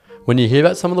When you hear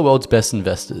about some of the world's best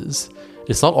investors,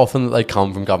 it's not often that they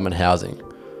come from government housing.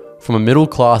 From a middle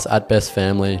class at best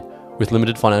family with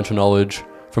limited financial knowledge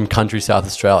from country South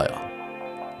Australia.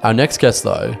 Our next guest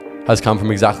though has come from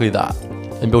exactly that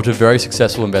and built a very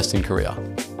successful investing career.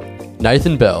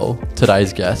 Nathan Bell,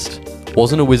 today's guest,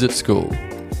 wasn't a whiz at school.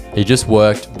 He just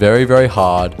worked very, very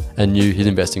hard and knew his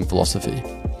investing philosophy.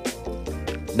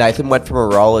 Nathan went from a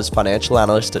role as financial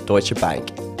analyst at Deutsche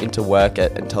Bank into work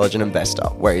at Intelligent Investor,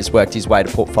 where he's worked his way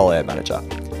to portfolio manager.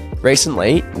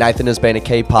 Recently, Nathan has been a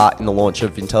key part in the launch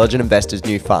of Intelligent Investor's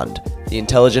new fund, the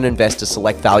Intelligent Investor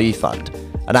Select Value Fund,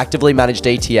 an actively managed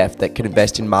ETF that can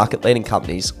invest in market-leading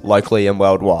companies locally and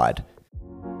worldwide.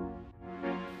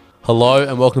 Hello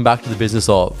and welcome back to The Business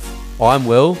Of. I'm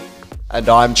Will. And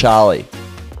I'm Charlie.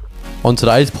 On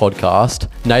today's podcast,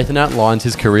 Nathan outlines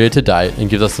his career to date and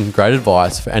gives us some great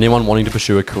advice for anyone wanting to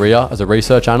pursue a career as a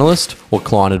research analyst or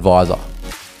client advisor.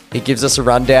 He gives us a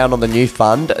rundown on the new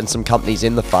fund and some companies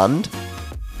in the fund.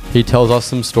 He tells us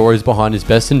some stories behind his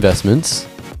best investments.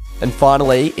 And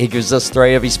finally, he gives us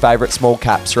 3 of his favourite small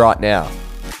caps right now.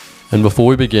 And before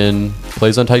we begin,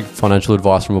 please don't take financial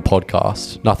advice from a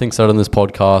podcast. Nothing said on this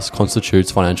podcast constitutes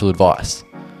financial advice.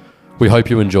 We hope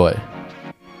you enjoy.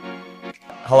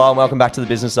 Hello and welcome back to The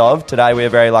Business Of. Today we are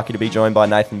very lucky to be joined by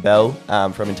Nathan Bell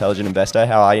from Intelligent Investor.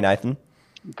 How are you, Nathan?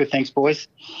 Good, thanks, boys.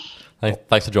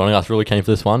 Thanks for joining us. Really keen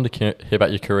for this one to hear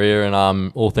about your career and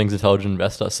all things Intelligent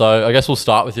Investor. So I guess we'll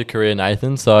start with your career,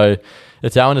 Nathan. So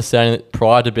it's our understanding that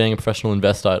prior to being a professional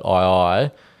investor at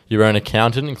II, you were an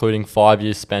accountant, including 5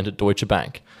 years spent at Deutsche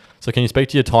Bank. So can you speak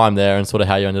to your time there and sort of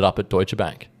how you ended up at Deutsche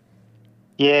Bank?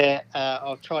 Yeah,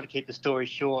 I'll try to keep the story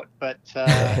short, but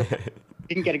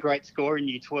didn't get a great score in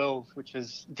Year 12, which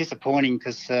was disappointing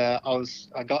because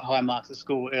I got high marks at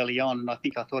school early on, and I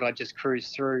thought I'd just cruise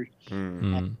through.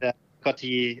 And, got to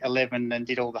Year 11 and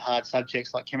did all the hard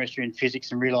subjects like chemistry and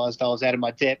physics and realised I was out of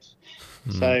my depth.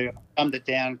 So I dumbed it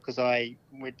down because I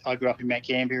grew up in Mount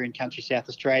Gambier in country South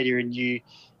Australia, and you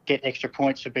get extra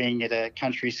points for being at a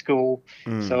country school.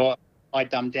 So I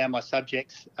dumbed down my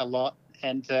subjects a lot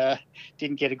and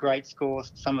didn't get a great score.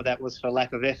 Some of that was for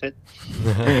lack of effort.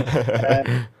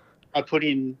 I put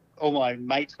in, all my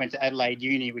mates went to Adelaide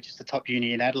Uni, which is the top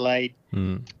uni in Adelaide.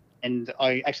 And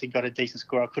I actually got a decent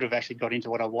score. I could have actually got into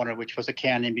what I wanted, which was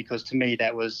accounting, because to me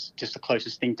that was just the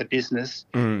closest thing to business.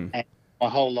 And my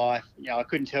whole life, I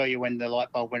couldn't tell you when the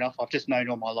light bulb went off. I've just known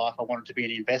all my life I wanted to be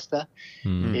an investor.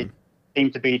 It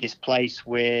seemed to be this place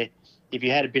where if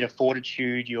you had a bit of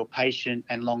fortitude, you're patient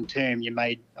and long term, you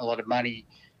made a lot of money.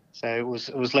 So it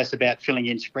was less about filling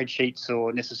in spreadsheets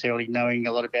or necessarily knowing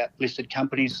a lot about listed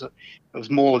companies. It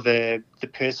was more the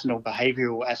personal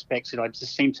behavioural aspects that I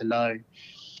just seemed to know.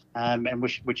 And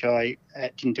which I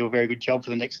didn't do a very good job for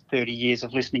the next 30 years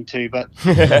of listening to, but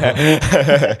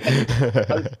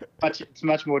it's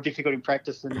much more difficult in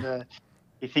practice than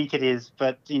you think it is.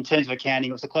 But in terms of accounting,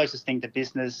 it was the closest thing to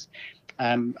business.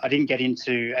 I didn't get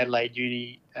into Adelaide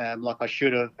Uni like I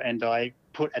should have, and I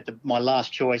put my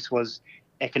last choice was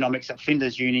economics at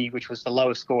Flinders Uni, which was the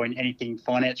lowest score in anything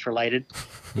finance related.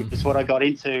 It's what I got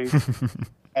into.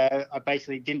 I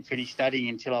basically didn't finish studying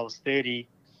until I was 30.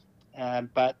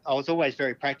 But I was always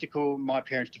very practical. My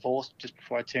parents divorced just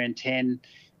before I turned 10.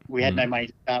 We had no money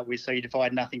to start with, so you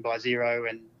divide nothing by zero,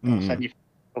 and all of a sudden you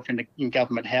find yourself in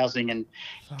government housing. And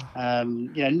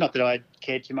not that I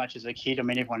cared too much as a kid. I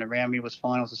mean, everyone around me was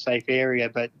fine. It was a safe area,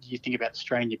 but you think about the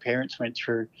strain your parents went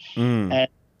through, and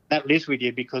that lives with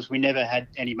you because we never had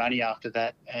any money after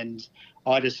that, and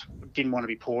I just didn't want to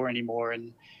be poor anymore.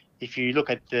 And if you look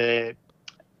at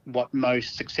what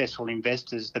most successful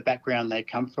investors, the background they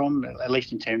come from, at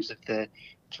least in terms of the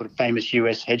sort of famous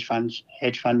US hedge fund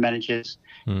managers,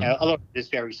 a lot of it is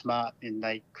very smart and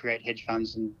they create hedge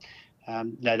funds and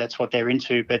that's what they're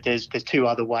into. But there's 2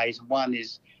 other ways. One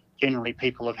is generally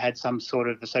people have had some sort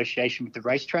of association with the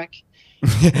racetrack.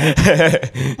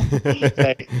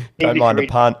 Don't mind a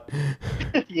punt.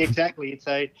 Yeah, exactly. And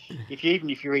so if you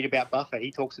read about Buffett,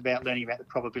 he talks about learning about the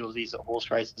probabilities of horse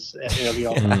races early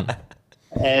on.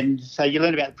 And so you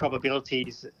learn about the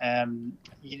probabilities, and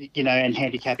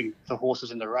handicapping the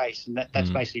horses in the race, and that's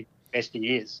basically investing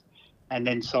is, and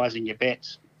then sizing your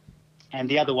bets. And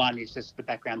the other one is just the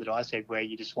background that I said, where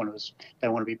you just don't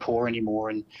want to be poor anymore,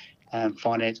 and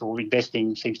finance or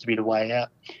investing seems to be the way out.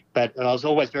 But I was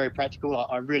always very practical.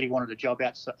 I really wanted a job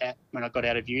out when I got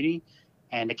out of uni,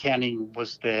 and accounting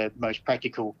was the most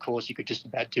practical course you could just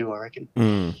about do, I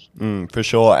reckon. For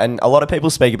sure. And a lot of people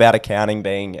speak about accounting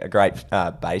being a great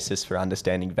basis for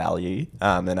understanding value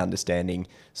and understanding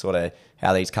sort of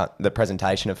how the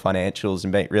presentation of financials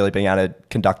and really being able to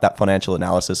conduct that financial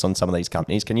analysis on some of these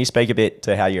companies. Can you speak a bit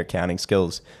to how your accounting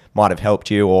skills might have helped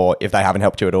you, or if they haven't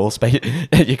helped you at all,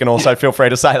 you can also feel free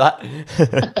to say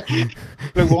that.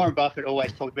 Look, Warren Buffett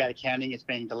always talked about accounting as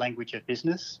being the language of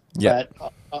business. Yeah.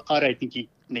 But I don't think you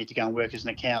need to go and work as an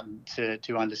accountant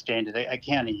to understand it.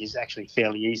 Accounting is actually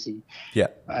fairly easy. Yeah.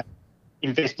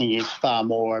 Investing is far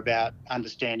more about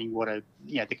understanding what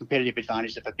the competitive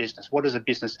advantage of a business. What does a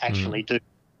business actually do?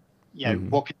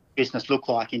 What can a business look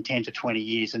like in 10 to 20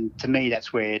 years? And to me,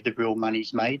 that's where the real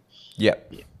money's made. Yeah.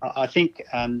 I think,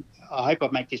 I hope I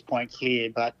make this point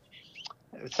clear, but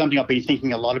something I've been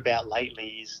thinking a lot about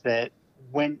lately is that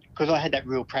because I had that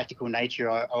real practical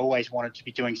nature, I always wanted to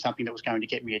be doing something that was going to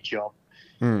get me a job.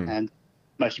 And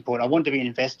most important, I wanted to be an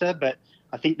investor, but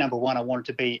I think number one, I wanted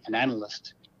to be an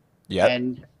analyst. Yeah.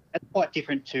 And that's quite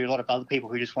different to a lot of other people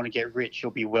who just want to get rich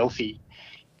or be wealthy.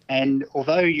 And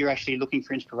although you're actually looking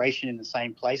for inspiration in the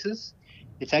same places,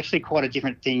 it's actually quite a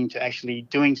different thing to actually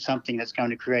doing something that's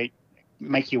going to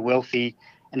make you wealthy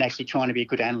and actually trying to be a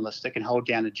good analyst that can hold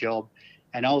down a job.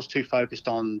 And I was too focused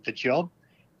on the job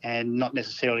and not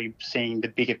necessarily seeing the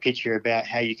bigger picture about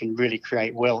how you can really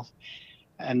create wealth.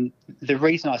 And the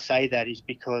reason I say that is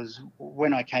because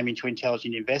when I came into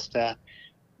Intelligent Investor,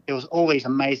 there was all these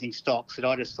amazing stocks that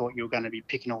I just thought you were going to be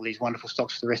picking all these wonderful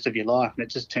stocks for the rest of your life. And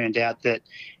it just turned out that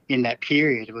in that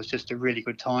period, it was just a really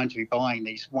good time to be buying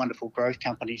these wonderful growth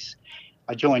companies.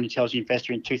 I joined Intelligent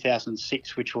Investor in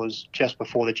 2006, which was just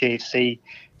before the GFC.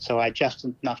 So I had just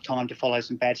enough time to follow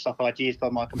some bad stock ideas by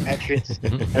my compatriots.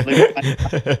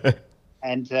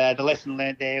 And the lesson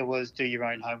learned there was do your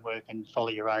own homework and follow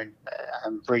your own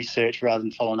research rather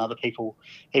than following other people.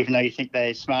 Even though you think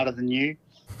they're smarter than you,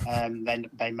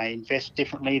 they may invest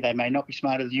differently, they may not be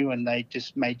smarter than you, and they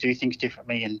just may do things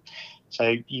differently. And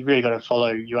so you really got to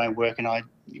follow your own work. And I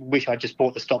wish I just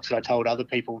bought the stocks that I told other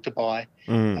people to buy.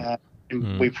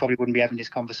 And we probably wouldn't be having this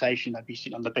conversation. I'd be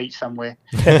sitting on the beach somewhere.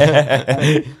 So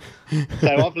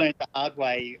I've learned the hard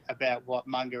way about what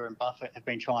Munger and Buffett have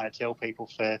been trying to tell people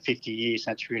for 50 years.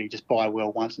 That's really just buy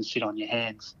well once and sit on your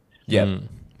hands. Yeah.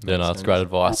 Yeah, no, that's great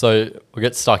advice. So we'll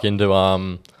get stuck into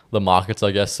the markets,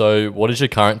 I guess. So what is your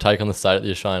current take on the state of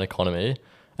the Australian economy,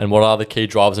 and what are the key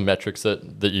drivers and metrics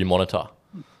that you monitor?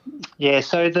 Yeah,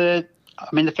 so the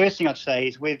first thing I'd say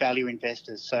is we're value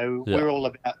investors. So we're all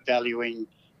about valuing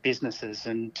businesses.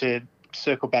 And to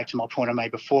circle back to my point I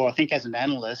made before, I think as an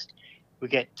analyst, we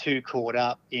get too caught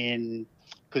up in,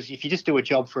 because if you just do a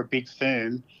job for a big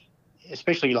firm,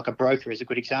 especially like a broker is a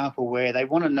good example, where they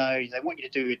want you to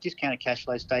do a discounted cash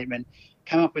flow statement,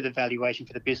 come up with a valuation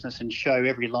for the business and show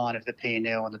every line of the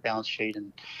P&L on the balance sheet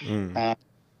and,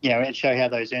 and show how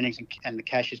those earnings and the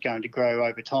cash is going to grow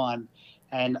over time.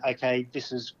 And, okay,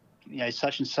 this is,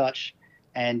 such and such,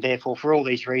 and therefore for all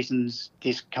these reasons,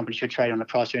 this company should trade on a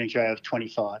price earnings ratio of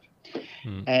 25.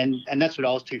 And that's what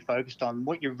I was too focused on.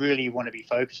 What you really want to be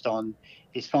focused on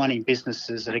is finding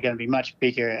businesses that are going to be much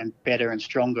bigger and better and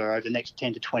stronger over the next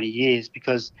 10 to 20 years.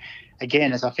 Because,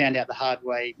 again, as I found out the hard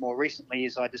way more recently,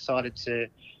 is I decided to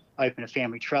open a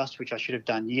family trust, which I should have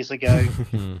done years ago.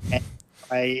 And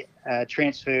I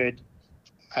transferred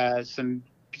some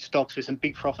stocks with some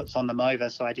big profits on them over.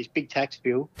 So I had this big tax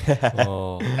bill.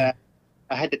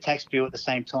 I had the tax bill at the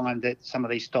same time that some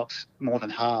of these stocks more than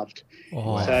halved.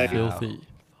 So filthy.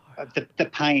 The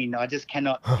pain, I just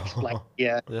cannot explain.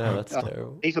 Yeah, that's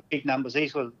terrible. These were big numbers.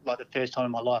 These were like the first time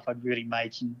in my life I'd really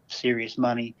made some serious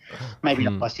money. Maybe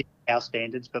not by our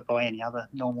standards, but by any other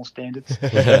normal standards.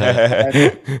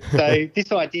 So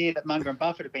this idea that Munger and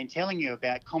Buffett have been telling you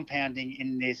about compounding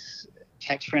in this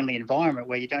tax-friendly environment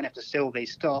where you don't have to sell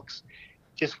these stocks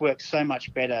just works so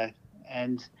much better.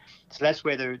 And so that's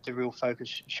where the real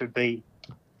focus should be.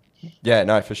 Yeah,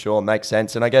 no, for sure. Makes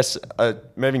sense. And I guess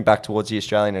moving back towards the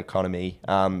Australian economy,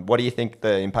 what do you think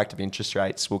the impact of interest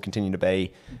rates will continue to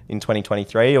be in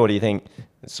 2023? Or do you think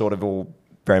it's sort of all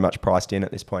very much priced in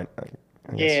at this point?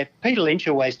 Yeah, Peter Lynch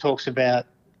always talks about,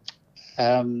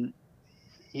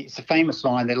 it's a famous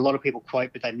line that a lot of people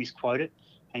quote, but they misquote it.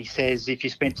 And he says, if you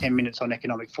spent 10 minutes on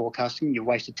economic forecasting, you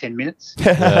wasted 10 minutes. Now,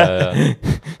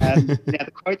 the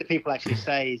quote that people actually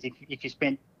say is if you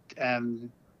spent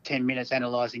 10 minutes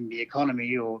analysing the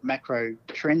economy or macro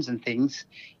trends and things,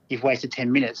 you've wasted 10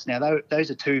 minutes. Now,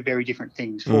 those are two very different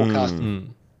things.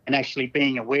 Forecasting and actually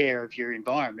being aware of your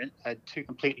environment are two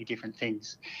completely different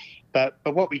things. But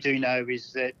what we do know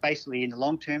is that basically in the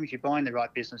long term, if you're buying the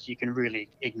right business, you can really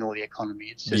ignore the economy.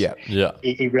 It's just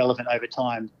irrelevant over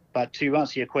time. But to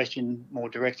answer your question more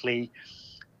directly,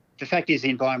 the fact is the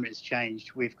environment has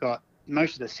changed. We've got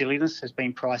most of the silliness has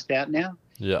been priced out now.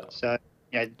 Yeah. So,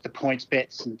 the points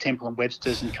bets and Temple and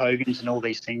Webster's and Kogan's and all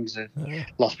these things have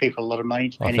lost people a lot of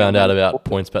money. I found out about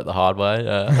points bet the hard way.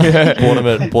 Bought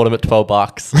them at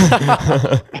 $12.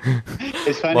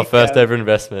 It's funny, my first ever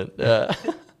investment. Yeah.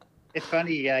 It's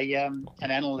funny. An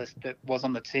analyst that was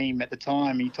on the team at the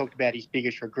time, he talked about his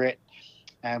biggest regret.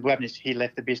 What happened is he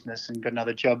left the business and got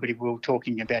another job, but we were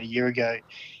talking about a year ago.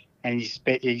 And his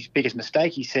biggest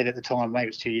mistake, he said at the time, maybe it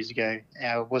was 2 years ago,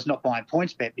 was not buying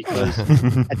PointsBet because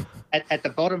at the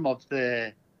bottom of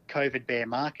the COVID bear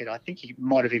market, I think he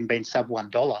might have even been sub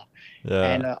 $1. Yeah.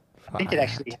 And I think it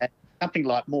actually had something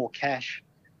like more cash.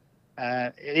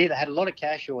 It either had a lot of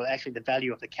cash or actually the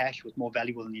value of the cash was more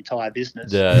valuable than the entire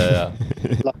business. Yeah.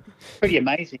 Pretty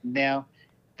amazing. Now,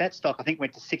 that stock I think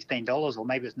went to $16 or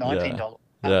maybe it was $19.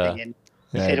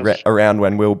 And around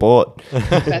when Will bought.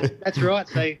 That's right.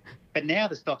 So, but now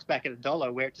the stock's back at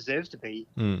 $1 where it deserves to be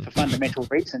for fundamental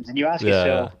reasons. And you ask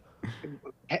yourself,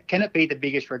 can it be the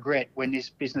biggest regret when this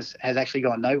business has actually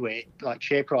gone nowhere, like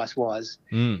share price wise?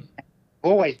 I've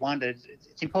always wondered,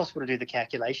 it's impossible to do the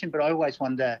calculation, but I always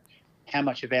wonder how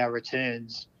much of our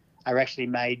returns are actually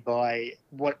made by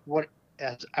what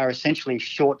are essentially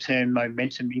short-term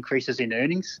momentum increases in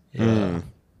earnings.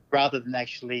 Rather than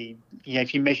actually,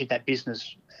 if you measured that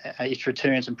business, its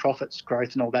returns and profits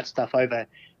growth and all that stuff over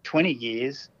 20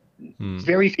 years,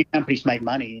 very few companies make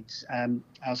money. I'm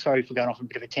sorry for going off on a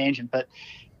bit of a tangent, but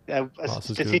a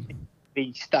statistic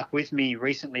stuck with me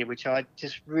recently, which I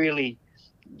just really,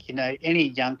 any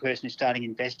young person who's starting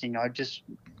investing,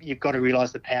 you've got to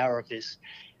realise the power of this.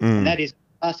 And that is,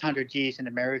 the last 100 years in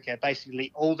America,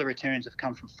 basically all the returns have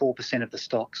come from 4% of the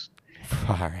stocks.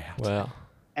 Far out. Wow.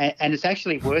 And it's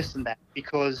actually worse than that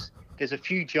because there's a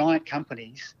few giant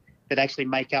companies that actually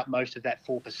make up most of that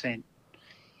 4%.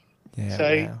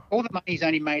 All the money is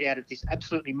only made out of this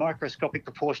absolutely microscopic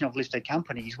proportion of listed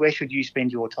companies. Where should you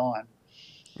spend your time?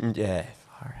 Yeah,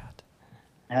 far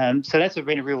out. So that's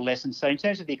been a real lesson. So in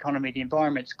terms of the economy, the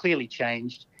environment's clearly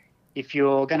changed. If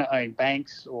you're going to own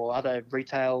banks or other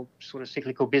retail sort of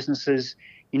cyclical businesses,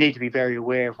 you need to be very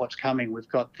aware of what's coming. We've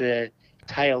got the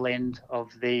tail end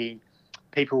of the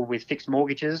people with fixed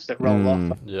mortgages that roll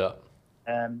off. Yeah.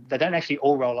 They don't actually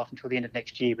all roll off until the end of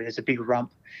next year, but there's a big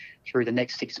rump through the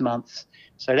next 6 months.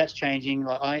 So that's changing.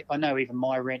 Like I know even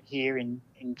my rent here in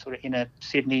sort of inner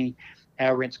Sydney,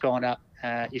 our rent's gone up,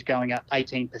 is going up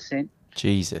 18%.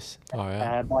 Jesus.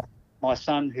 My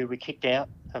son, who we kicked out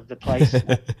of the place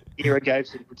a year ago,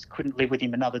 so we couldn't live with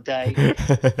him another day.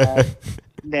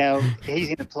 Now he's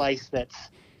in a place that's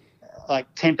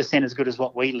like 10% as good as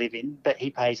what we live in, but he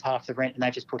pays half the rent and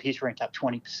they just put his rent up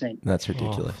 20%. That's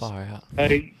ridiculous. Far out.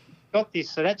 So got this.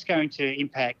 So that's going to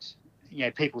impact,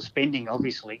 people's spending,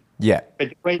 obviously. Yeah.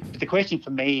 But the question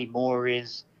for me more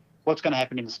is what's going to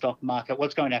happen in the stock market?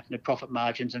 What's going to happen to profit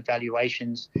margins and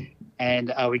valuations?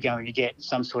 And are we going to get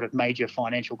some sort of major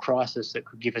financial crisis that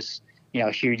could give us,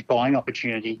 a huge buying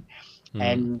opportunity?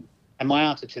 And my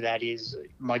answer to that is,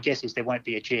 my guess is there won't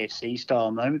be a GFC style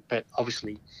moment, but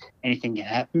obviously anything can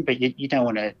happen. But you don't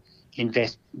want to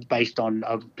invest based on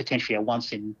potentially a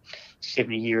once in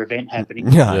 70-year event happening.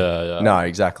 No,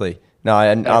 exactly. No,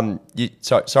 and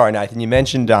sorry, Nathan. You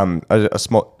mentioned a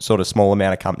small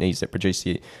amount of companies that produce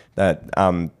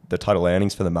the total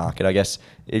earnings for the market. I guess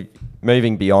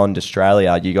moving beyond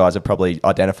Australia, you guys have probably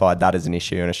identified that as an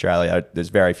issue in Australia. There's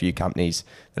very few companies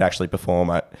that actually perform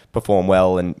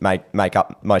well and make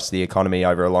up most of the economy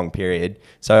over a long period.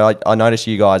 So I noticed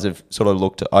you guys have sort of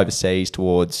looked overseas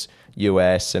towards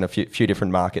US and a few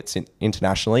different markets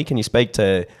internationally. Can you speak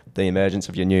to the emergence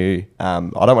of your new, I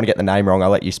don't want to get the name wrong, I'll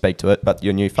let you speak to it, but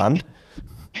your new fund?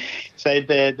 So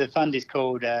the fund is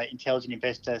called Intelligent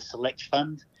Investor Select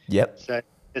Fund. Yep. So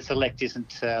the Select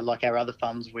isn't like our other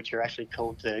funds, which are actually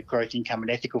called the Growth Income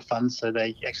and Ethical Funds. So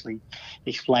they actually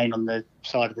explain on the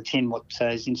side of the tin what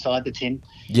is inside the tin.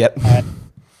 Yep.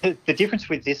 The difference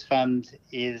with this fund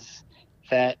is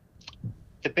that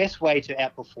the best way to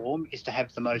outperform is to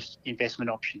have the most investment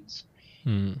options.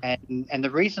 And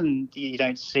the reason you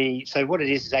don't see, so what it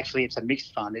is actually it's a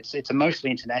mixed fund. It's a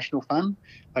mostly international fund,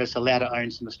 but it's allowed to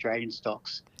own some Australian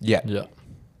stocks. Yeah.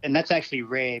 And that's actually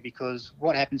rare because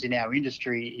what happens in our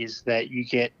industry is that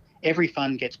every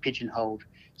fund gets pigeonholed.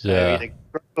 So either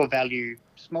growth or value,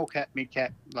 small cap, mid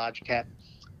cap, large cap,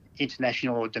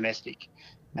 international or domestic.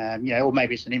 or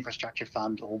maybe it's an infrastructure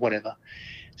fund or whatever.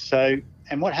 So,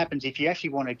 and what happens if you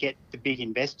actually want to get the big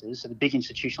investors, so the big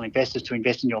institutional investors, to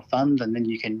invest in your fund, and then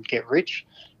you can get rich,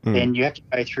 then you have to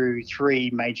go through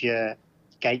 3 major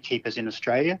gatekeepers in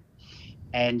Australia.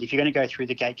 And if you're going to go through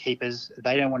the gatekeepers,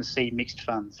 they don't want to see mixed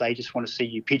funds. They just want to see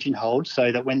you pigeonholed,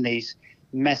 so that when these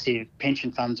massive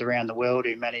pension funds around the world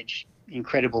who manage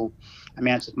incredible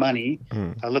amounts of money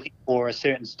are looking for a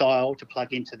certain style to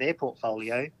plug into their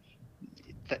portfolio,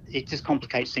 it just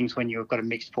complicates things when you've got a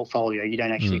mixed portfolio. You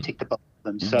don't actually tick the box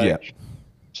of them.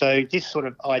 So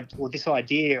this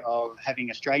idea of having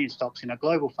Australian stocks in a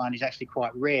global fund is actually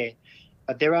quite rare,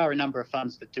 but there are a number of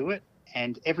funds that do it.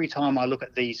 And every time I look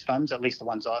at these funds, at least the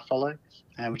ones I follow,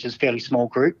 which is a fairly small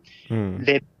group,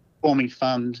 their performing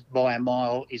fund by a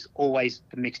mile is always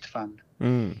a mixed fund.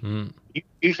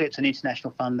 Usually it's an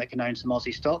international fund that can own some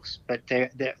Aussie stocks, but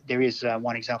there is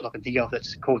one example I can think of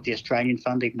that's called the Australian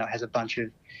fund, even though it has a bunch of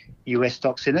US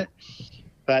stocks in it.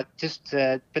 But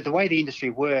but the way the industry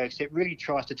works, it really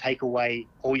tries to take away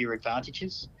all your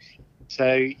advantages. So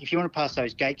if you want to pass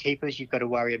those gatekeepers, you've got to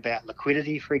worry about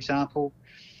liquidity, for example.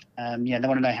 They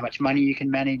want to know how much money you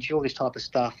can manage, all this type of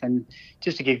stuff. And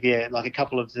just to give you like a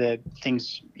couple of the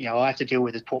things, I have to deal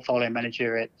with as portfolio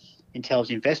manager at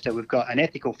Intelligent Investor. We've got an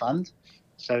ethical fund,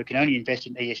 so we can only invest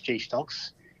in ESG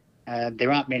stocks.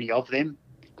 There aren't many of them,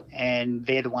 and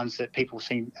they're the ones that people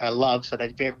love, so they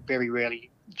very, very rarely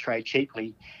trade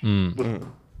cheaply. We've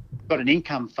got an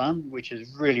income fund, which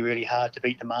is really, really hard to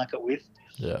beat the market with.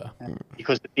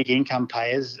 Because the big income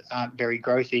payers aren't very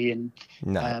growthy, and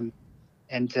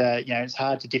it's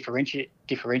hard to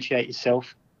differentiate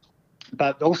yourself.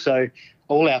 But also,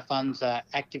 all our funds are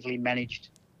actively managed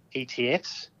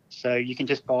ETFs, so you can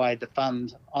just buy the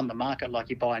fund on the market like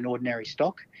you buy an ordinary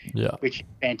stock, which is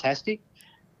fantastic.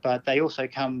 But they also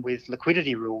come with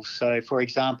liquidity rules. So, for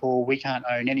example, we can't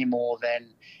own any more than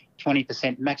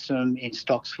 20% maximum in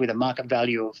stocks with a market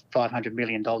value of $500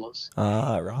 million.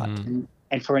 Right. And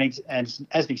as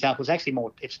an example,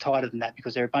 it's tighter than that,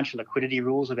 because there are a bunch of liquidity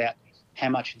rules about how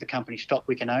much of the company stock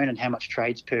we can own and how much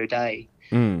trades per day.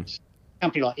 So a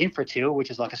company like Infratil,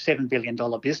 which is like a $7 billion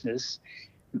business,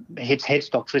 its head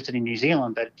stock's listed in New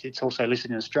Zealand, but it's also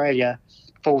listed in Australia,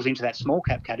 falls into that small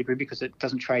cap category because it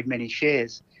doesn't trade many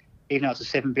shares, even though it's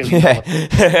a $7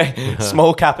 billion.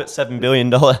 Small cap at $7 billion.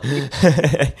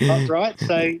 That's right.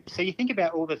 So you think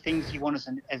about all the things you want as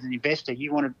an investor.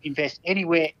 You want to invest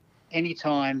anywhere,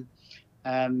 anytime,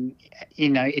 in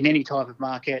any type of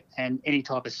market and any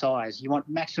type of size. You want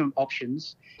maximum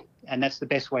options, and that's the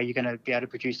best way you're going to be able to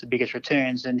produce the biggest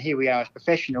returns. And here we are as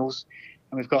professionals,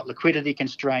 and we've got liquidity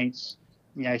constraints,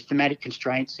 thematic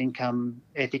constraints, income,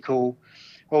 ethical,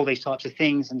 all these types of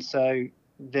things. And so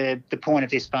the point of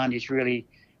this fund is really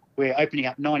we're opening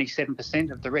up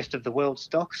 97% of the rest of the world's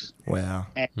stocks. Wow.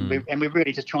 And we're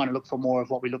really just trying to look for more of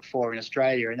what we look for in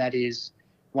Australia, and that is,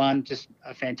 one, just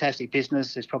a fantastic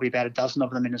business. There's probably about a dozen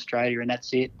of them in Australia, and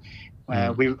that's it. I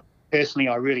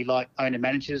really like owner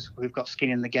managers who've got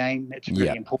skin in the game. It's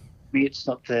really important to me. It's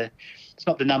not the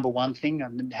number one thing.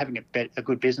 Having a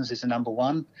good business is the number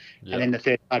one, and then the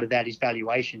third part of that is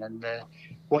valuation, and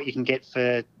what you can get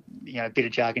for a bit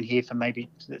of jargon here for maybe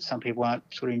that some people aren't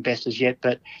sort of investors yet,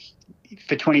 but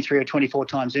for 23 or 24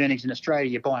 times earnings in Australia,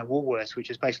 you're buying Woolworths, which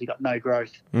has basically got no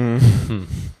growth.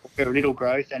 Very little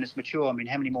growth, and it's mature. I mean,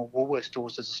 how many more Woolworths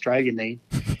stores does Australia need?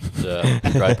 Yeah,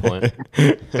 great point.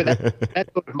 But that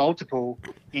sort of multiple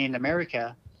in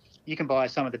America, you can buy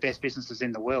some of the best businesses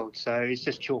in the world. So it's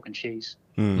just chalk and cheese.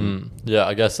 Yeah,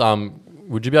 I guess,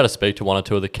 would you be able to speak to one or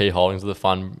two of the key holdings of the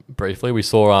fund briefly? We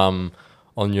saw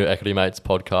on your Equity Mates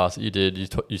podcast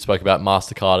that you spoke about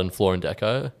MasterCard and Floor &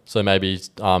 Deco. So maybe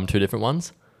two different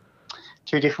ones?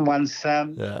 Two different ones.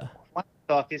 Yeah.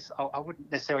 Like this, I wouldn't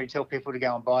necessarily tell people to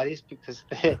go and buy this, because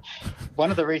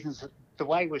one of the reasons the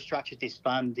way we've structured this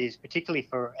fund is, particularly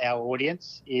for our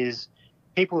audience, is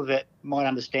people that might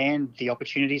understand the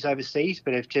opportunities overseas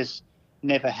but have just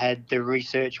never had the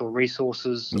research or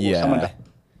resources or someone to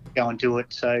go and do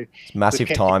it. So it's a massive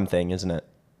time thing, isn't it?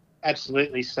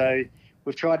 Absolutely. So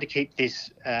we've tried to keep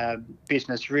this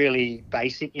business really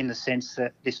basic, in the sense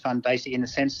that this fund basic in the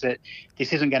sense that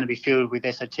this isn't going to be filled with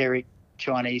esoteric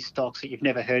Chinese stocks that you've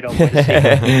never heard of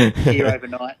here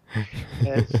overnight.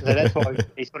 So that's why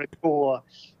we sort of core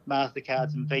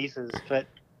MasterCards and Visas. But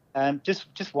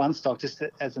just one stock, just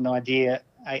as an idea,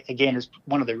 again, is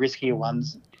one of the riskier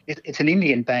ones. It's an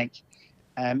Indian bank,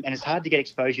 and it's hard to get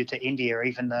exposure to India,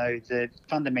 even though the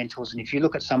fundamentals, and if you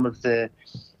look at some of the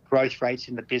growth rates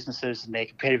in the businesses and their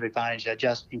competitive advantage, are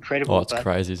just incredible. Oh, it's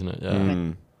crazy, isn't it? Yeah.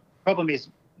 The problem is,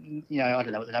 I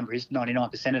don't know what the number is,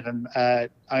 99% of them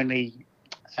only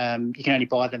you can only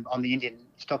buy them on the Indian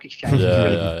Stock Exchange.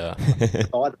 Yeah.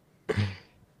 Buy them.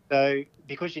 So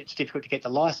because it's difficult to get the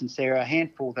license, there are a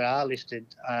handful that are listed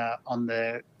on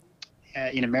the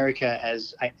in America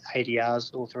as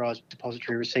ADRs, authorized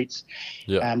depository receipts.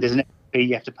 Yeah. There's an fee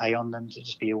you have to pay on them, so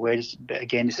just be aware.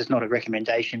 Again, this is not a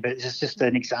recommendation, but it's just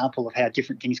an example of how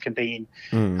different things can be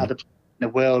in other places in the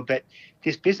world. But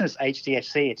this business,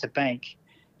 HDFC, it's a bank,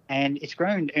 and it's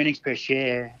grown earnings per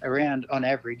share around, on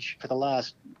average, for the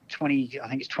last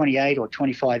 28 or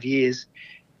 25 years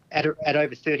at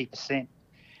over 30%.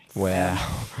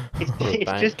 Wow.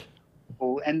 It's just,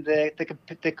 and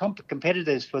the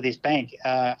competitors for this bank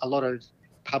are a lot of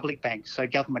public banks, so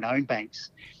government-owned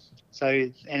banks. So,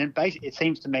 and it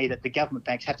seems to me that the government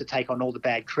banks have to take on all the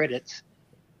bad credits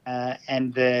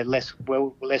and the less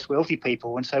wealthy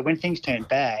people. And so when things turn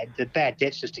bad, the bad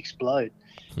debts just explode.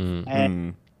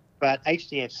 But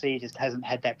HDFC just hasn't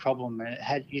had that problem.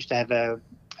 It used to have a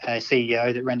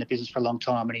CEO that ran the business for a long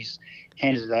time, and he's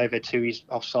handed it over to his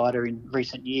offsider in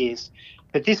recent years.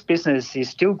 But this business is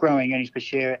still growing earnings per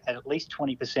share at least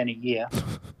 20% a year. Wow.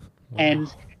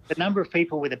 And the number of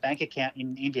people with a bank account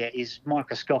in India is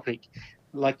microscopic.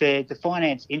 Like the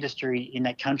finance industry in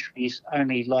that country is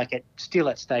only still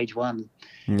at stage one.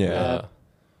 Yeah.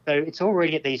 So it's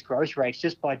already at these growth rates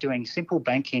just by doing simple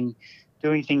banking,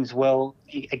 doing things well.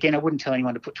 Again, I wouldn't tell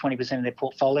anyone to put 20% of their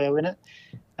portfolio in it.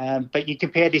 But you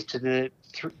compare this to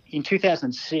in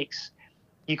 2006,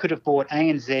 you could have bought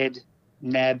ANZ,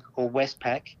 NAB or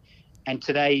Westpac, and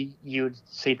today you would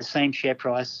see the same share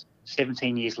price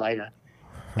 17 years later.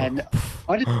 And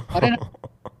I don't know.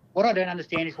 What I don't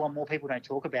understand is why more people don't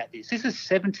talk about this. This is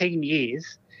 17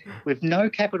 years with no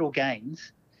capital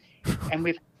gains, and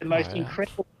with the most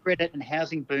incredible credit and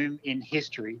housing boom in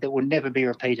history that will never be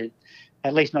repeated,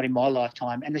 at least not in my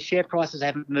lifetime. And the share prices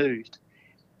haven't moved.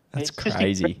 That's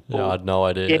crazy. Yeah, I had no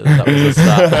idea that was the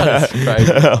start. That's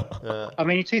crazy. Yeah. I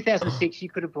mean, in 2006, you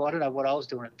could have, I don't know what I was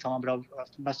doing at the time, but I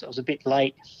was a bit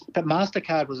late. But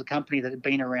MasterCard was a company that had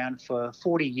been around for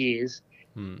 40 years.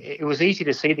 It was easy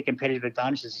to see the competitive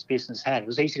advantages this business had. It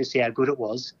was easy to see how good it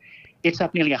was. It's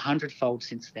up nearly 100-fold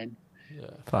since then. Yeah.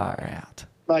 Far out.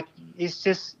 Like, it's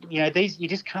just, you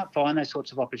just can't find those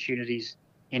sorts of opportunities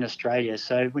in Australia.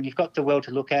 So when you've got the world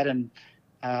to look at, and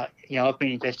I've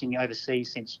been investing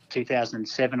overseas since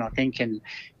 2007, I think, and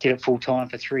did it full time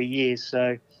for 3 years.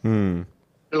 So a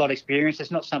lot of experience.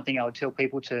 It's not something I would tell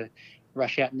people to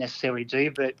rush out and necessarily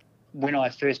do. But when I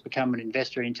first became an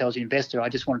intelligent investor, I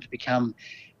just wanted to become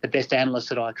the best analyst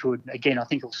that I could. Again, I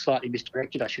think it was slightly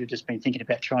misdirected. I should have just been thinking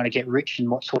about trying to get rich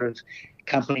and what sort of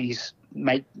companies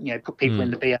put people in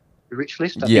the be rich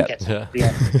list. I think that's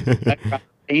the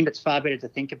thing that's far better to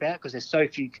think about, because there's so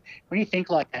few. When you think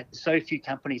like that, there's so few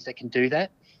companies that can do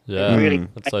that. Yeah, really,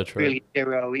 that's so true. Really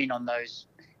zero in on those,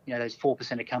 those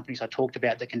 4% of companies I talked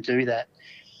about that can do that.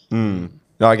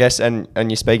 No, I guess, and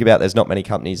you speak about there's not many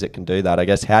companies that can do that. I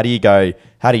guess how do you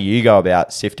go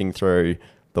about sifting through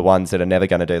the ones that are never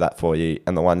going to do that for you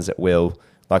and the ones that will?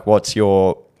 Like, what's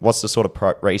the sort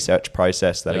of research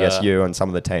process that I guess you and some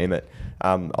of the team at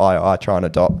I try and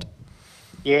adopt?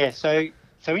 Yeah, so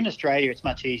in Australia it's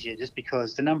much easier just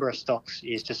because the number of stocks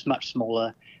is just much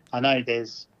smaller. I know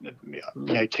there's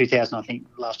 2000, I think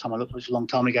last time I looked was a long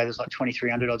time ago, there's like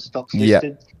 2,300 odd stocks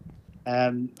listed.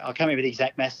 I can't remember the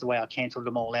exact maths the way I cancelled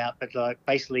them all out, but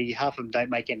basically half of them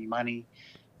don't make any money.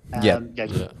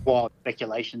 Wild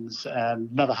speculations.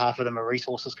 Another half of them are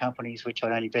resources companies, which I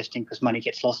don't invest in because money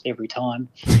gets lost every time.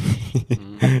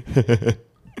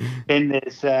 Then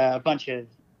there's a bunch of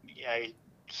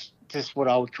just what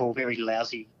I would call very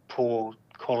lousy, poor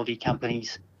quality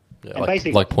companies. Yeah, like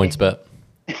PointsBet.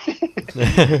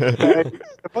 So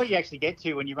what you actually get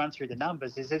to when you run through the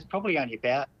numbers is there's probably only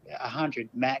about 100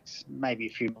 max, maybe a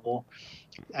few more,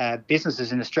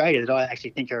 businesses in Australia that I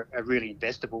actually think are really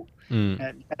investable.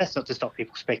 And that's not to stop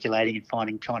people speculating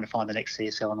and trying to find the next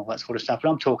CSL and all that sort of stuff. But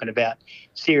I'm talking about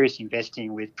serious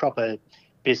investing with proper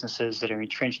businesses that are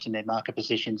entrenched in their market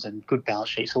positions and good balance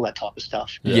sheets, all that type of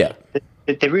stuff. Yeah.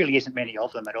 There really isn't many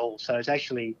of them at all. So it's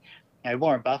actually,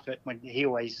 Warren Buffett, when he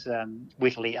always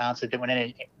wittily answered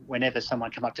that whenever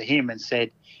someone come up to him and said,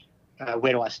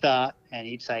 where do I start? And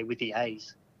he'd say, with the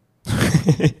A's.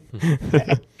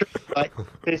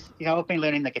 I've been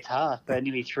learning the guitar for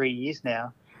nearly 3 years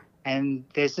now, and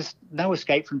there's just no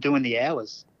escape from doing the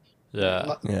hours.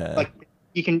 Like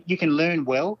you can learn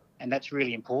well, and that's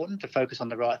really important to focus on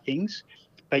the right things,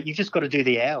 but you've just got to do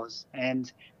the hours.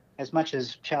 And as much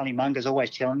as Charlie Munger's always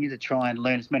telling you to try and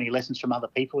learn as many lessons from other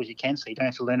people as you can, so you don't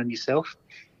have to learn them yourself,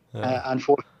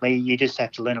 Unfortunately, you just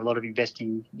have to learn a lot of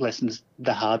investing lessons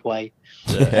the hard way.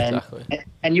 Yeah, and exactly.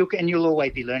 and you'll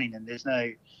always be learning them. There's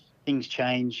no things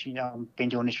change. I've been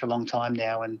doing this for a long time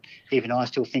now, and even I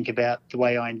still think about the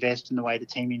way I invest and the way the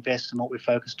team invests and what we're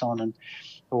focused on and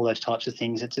all those types of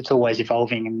things. It's always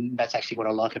evolving, and that's actually what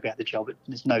I like about the job.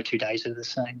 There's no 2 days that are the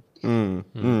same.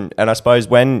 And I suppose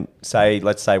when,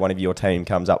 let's say one of your team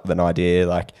comes up with an idea,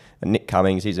 like Nick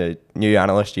Cummings, he's a new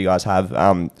analyst you guys have.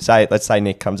 Let's say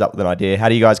Nick comes up with an idea. How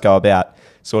do you guys go about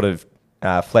sort of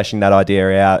fleshing that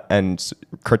idea out and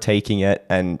critiquing it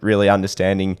and really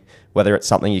understanding whether it's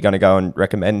something you're going to go and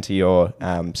recommend to your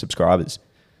subscribers?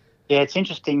 Yeah, it's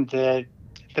interesting.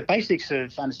 The basics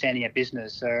of understanding a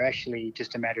business are actually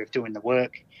just a matter of doing the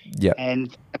work. Yeah.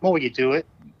 And the more you do it,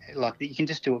 like you can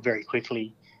just do it very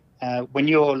quickly. When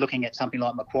you're looking at something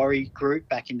like Macquarie Group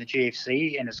back in the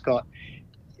GFC and it's got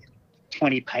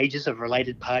 20 pages of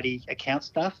related party account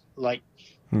stuff, like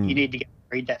you need to go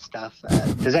read that stuff.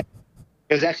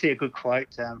 There was actually a good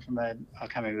quote from I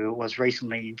can't remember who it was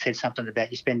recently. It said something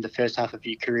about you spend the first half of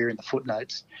your career in the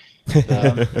footnotes.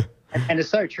 And it's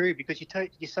so true because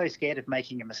you're so scared of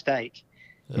making a mistake.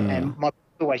 And my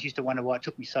always used to wonder why it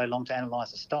took me so long to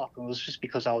analyse a stock. And it was just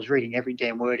because I was reading every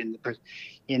damn word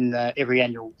in every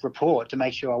annual report to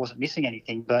make sure I wasn't missing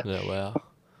anything. But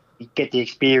you get the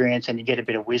experience and you get a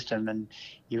bit of wisdom, and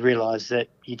you realise that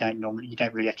you don't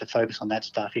really have to focus on that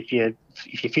stuff. If you're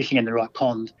fishing in the right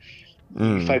pond,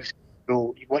 you focus.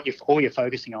 All you're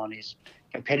focusing on is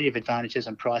competitive advantages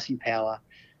and pricing power.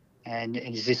 And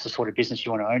is this the sort of business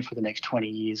you want to own for the next 20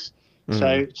 years?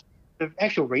 So the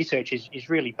actual research is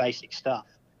really basic stuff.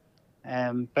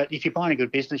 But if you're buying a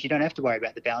good business, you don't have to worry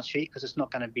about the balance sheet because it's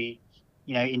not going to be,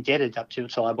 indebted up to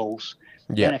its eyeballs.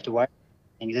 You don't have to worry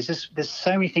about things. There's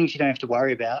so many things you don't have to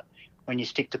worry about when you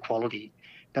stick to quality.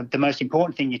 The most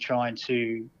important thing you're trying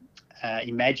to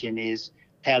imagine is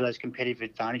how those competitive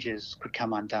advantages could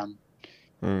come undone.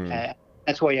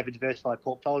 That's why you have a diversified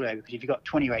portfolio, because if you've got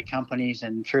 28 companies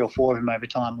and 3 or 4 of them over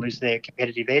time lose their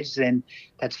competitive edge, then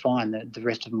that's fine. The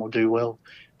rest of them will do well.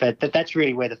 But that's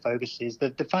really where the focus is.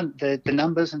 The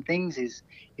numbers and things is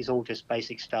all just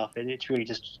basic stuff. It's really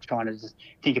just trying to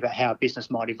think about how a business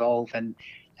might evolve. And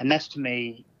that's, to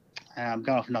me, going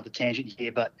off another tangent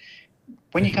here, but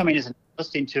when you come in as an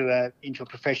analyst into a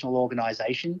professional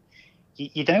organisation,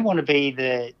 you don't want to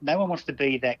be no one wants to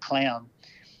be that clown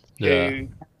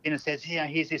who says,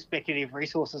 here's this speculative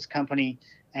resources company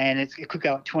and it could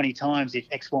go up 20 times if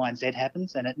X, Y, and Z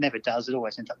happens, and it never does. It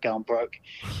always ends up going broke.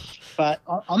 But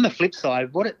on the flip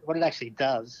side, what it actually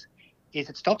does is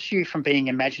it stops you from being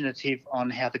imaginative on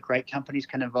how the great companies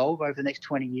can evolve over the next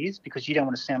 20 years, because you don't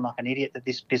want to sound like an idiot that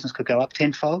this business could go up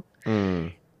tenfold.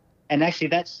 And actually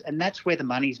that's where the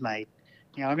money's made.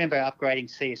 I remember upgrading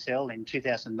CSL in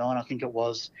 2009, I think it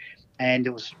was, and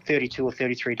it was $32 or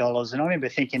 $33. And I remember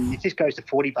thinking, if this goes to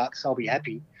 $40, I'll be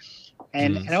happy.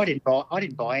 And I didn't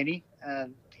buy any.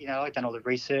 I'd done all the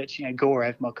research.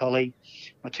 Gaurav, my colleague,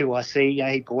 my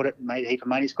 2IC, he bought it and made a heap of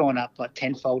money. It's gone up like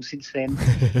tenfold since then.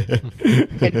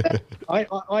 And,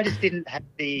 I just didn't have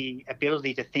the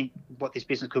ability to think what this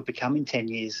business could become in 10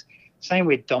 years. Same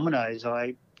with Domino's.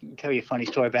 I can tell you a funny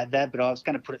story about that, but I was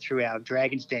going to put it through our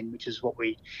Dragon's Den, which is what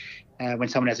we, when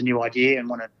someone has a new idea and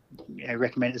want to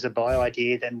recommend it as a buy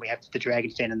idea, then we have the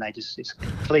Dragon's Den, and it's a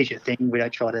pleasure thing. We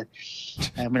don't try to,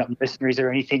 we're not mercenaries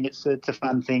or anything. It's a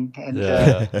fun thing, and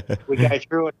we go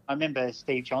through it. I remember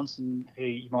Steve Johnson, who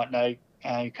you might know,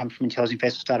 who comes from Intelligent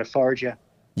Investor, started Forager.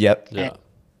 Yep. And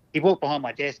he walked behind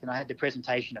my desk, and I had the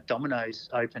presentation of Domino's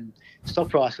open. Stock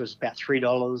price was about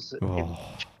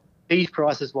 $3. These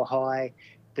prices were high.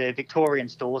 The Victorian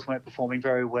stores weren't performing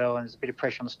very well, and there's a bit of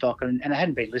pressure on the stock, and it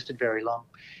hadn't been listed very long.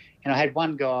 And I had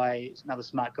one guy, another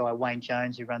smart guy, Wayne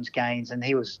Jones, who runs Gains, and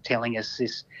he was telling us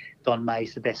this Don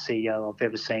May's the best CEO I've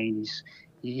ever seen.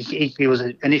 He was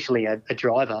initially a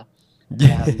driver,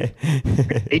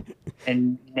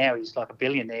 and now he's like a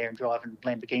billionaire and driving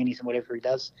Lamborghinis and whatever he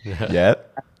does. Yeah.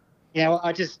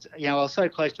 I was so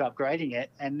close to upgrading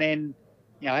it, and then,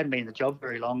 I hadn't been in the job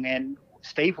very long, and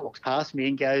Steve walks past me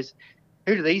and goes,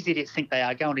 "Who do these idiots think they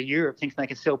are, going to Europe, thinking they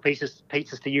can sell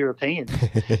pizzas to Europeans?"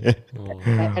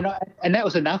 and that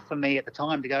was enough for me at the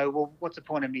time to go, well, what's the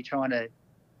point of me trying to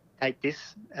take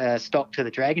this stock to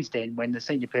the Dragon's Den when the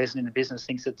senior person in the business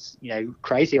thinks it's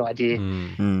crazy idea?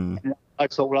 And I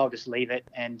thought, well, I'll just leave it,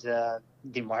 and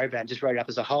didn't worry about it. Just wrote it up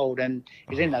as a hold, and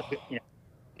it ended up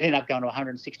going to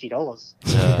 $160.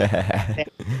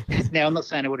 Now, I'm not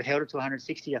saying I would have held it to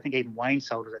 160. I think even Wayne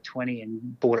sold it at 20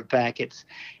 and bought it back.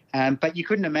 But you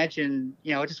couldn't imagine,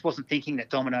 I just wasn't thinking that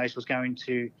Domino's was going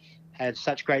to have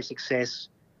such great success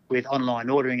with online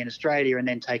ordering in Australia and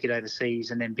then take it overseas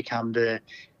and then become the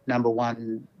number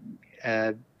one,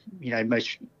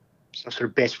 most sort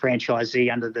of best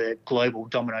franchisee under the global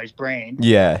Domino's brand.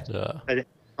 Yeah. But at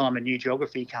the time a new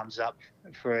geography comes up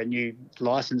for a new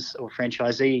license or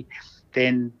franchisee,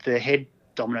 then the head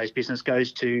Domino's business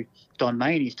goes to Don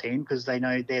May and his team because they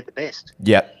know they're the best.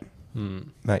 Yep.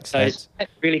 Makes sense. So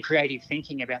it's really creative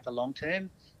thinking about the long term.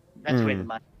 That's where the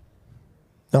money.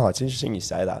 No, it's interesting you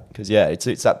say that because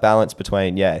it's that balance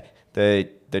between the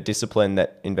discipline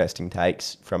that investing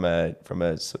takes from a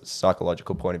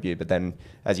psychological point of view, but then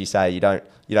as you say, you don't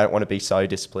want to be so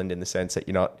disciplined in the sense that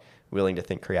you're not willing to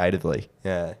think creatively.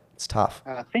 Yeah, it's tough.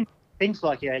 Things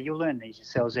like you'll learn these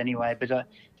yourselves anyway, but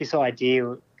this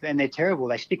idea, and they're terrible.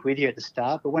 They stick with you at the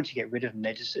start, but once you get rid of them,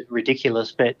 they're just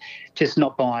ridiculous. But just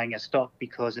not buying a stock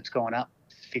because it's gone up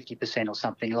 50% or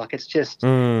something, like it's just.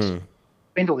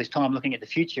 Spend all this time looking at the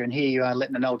future, and here you are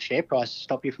letting an old share price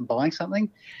stop you from buying something.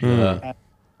 I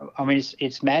mean,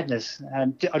 it's madness.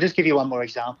 I'll just give you one more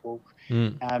example.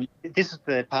 This is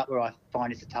the part where I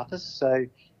find it's the toughest. So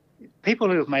people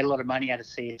who have made a lot of money out of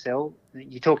CSL,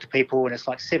 you talk to people and it's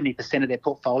like 70% of their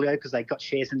portfolio because they got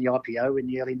shares in the IPO in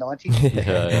the early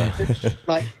 90s.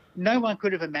 Like no one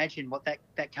could have imagined what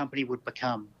that company would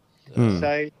become.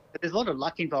 So there's a lot of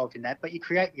luck involved in that, but you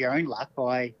create your own luck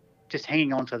by just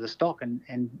hanging on to the stock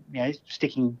and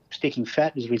sticking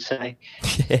fat, as we'd say.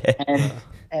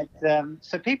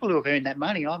 So people who have earned that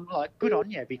money, I'm like, good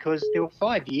on you, because there were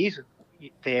 5 years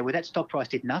there where that stock price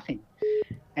did nothing.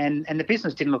 And the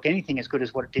business didn't look anything as good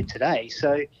as what it did today.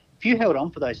 So if you held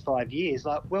on for those 5 years,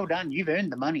 like, well done, you've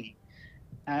earned the money.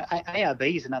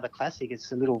 ARB is another classic.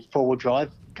 It's a little four-wheel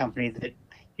drive company that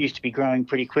used to be growing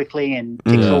pretty quickly and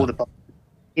ticks all the boxes.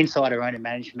 Insider owner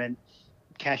management,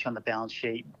 cash on the balance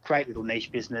sheet, great little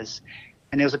niche business.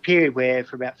 And there was a period where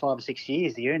for about 5 or 6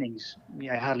 years the earnings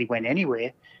hardly went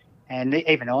anywhere. And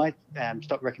even I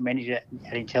stopped recommending it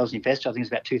at Intelligent Investor. I think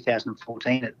it was about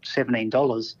 2014 at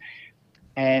 $17.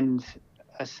 And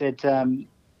I said,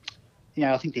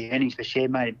 I think the earnings per share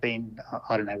may have been,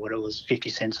 I don't know what it was, 50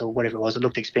 cents or whatever it was. It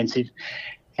looked expensive.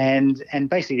 And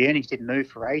basically the earnings didn't move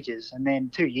for ages. And then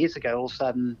 2 years ago, all of a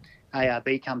sudden,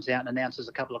 ARB comes out and announces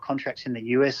a couple of contracts in the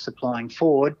US supplying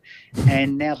Ford,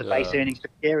 and now the base earnings per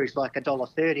share is like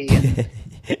 $1.30, and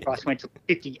the price went to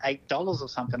 $58 or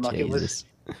something. Like Jesus.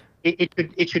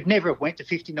 It should never have went to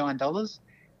 $59,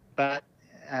 but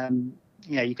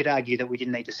you could argue that we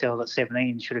didn't need to sell it at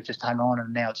 17, should have just hung on,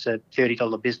 and now it's a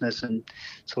 $30 business and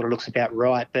sort of looks about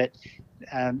right. But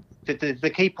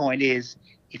the key point is,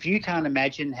 if you can't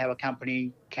imagine how a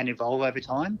company can evolve over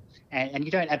time, and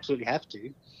you don't absolutely have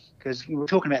to, because we're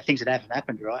talking about things that haven't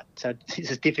happened, right? So this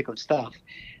is difficult stuff.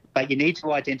 But you need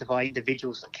to identify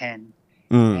individuals that can,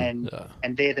 and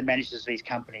they're the managers of these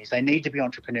companies. They need to be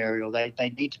entrepreneurial. They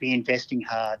need to be investing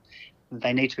hard.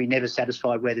 They need to be never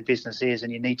satisfied where the business is,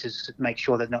 and you need to make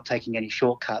sure they're not taking any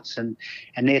shortcuts. And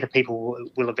they're the people who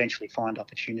will eventually find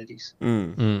opportunities.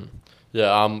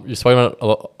 Yeah, you spoke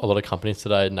about a lot of companies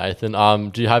today, Nathan.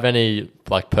 Do you have any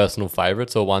personal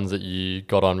favourites or ones that you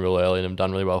got on real early and have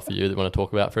done really well for you that you want to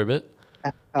talk about for a bit?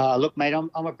 Look, mate, I'm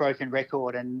a broken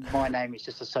record, and my name is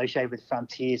just associated with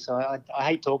Frontier, so I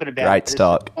hate talking about Great it.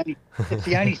 stock. It's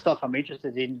the only stock I'm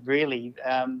interested in, really.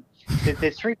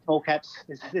 There's three small caps.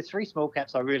 There's three small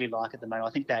caps I really like at the moment.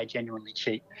 I think they're genuinely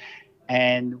cheap,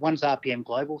 and one's RPM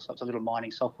Global, so it's a little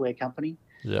mining software company.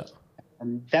 Yeah.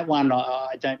 And that one,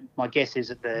 I don't. My guess is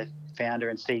that the founder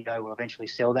and CEO will eventually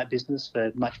sell that business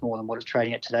for much more than what it's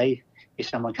trading at today, if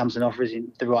someone comes and offers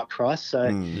in the right price. So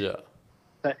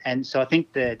so I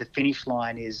think the finish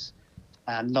line is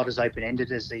not as open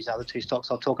ended as these other two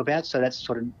stocks I'll talk about. So that's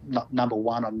sort of not number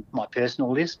one on my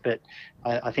personal list, but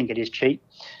I think it is cheap.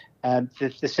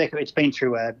 The second, it's been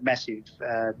through a massive,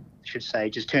 should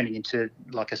say, just turning into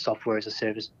like a software as a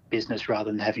service business rather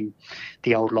than having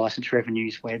the old license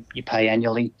revenues where you pay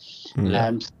annually.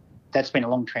 That's been a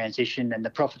long transition, and the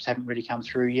profits haven't really come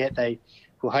through yet. They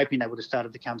were hoping they would have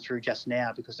started to come through just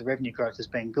now because the revenue growth has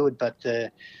been good, but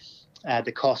the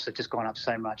costs have just gone up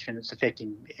so much, and it's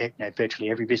affecting virtually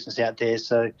every business out there.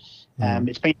 So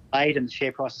it's been delayed and the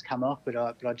share price has come off, but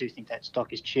I do think that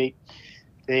stock is cheap.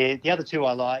 The other two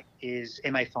I like is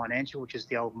MA Financial, which is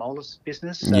the old Moelis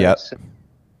business. So it's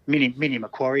mini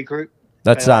Macquarie Group.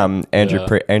 That's Andrew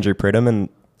Pridham and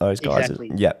those guys.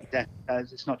 Exactly. Yep.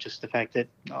 It's not just the fact that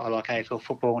I like AFL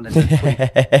football and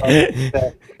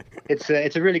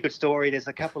it's a really good story. There's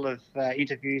a couple of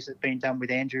interviews that have been done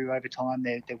with Andrew over time.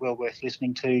 They're well worth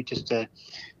listening to.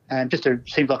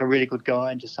 Seems like a really good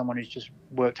guy and just someone who's just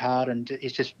worked hard and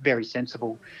is just very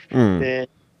sensible.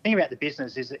 thing about the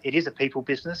business is it is a people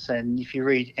business, and if you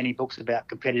read any books about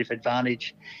competitive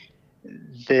advantage,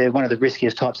 one of the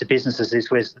riskiest types of businesses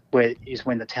is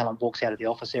when the talent walks out of the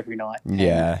office every night.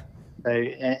 Yeah.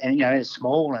 And you know, it's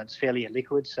small and it's fairly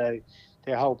illiquid, so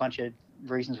there are a whole bunch of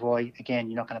reasons why, again,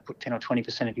 you're not going to put 10 or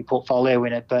 20% of your portfolio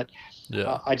in it. But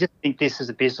I just think this is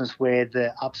a business where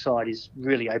the upside is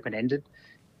really open-ended.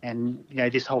 And, you know,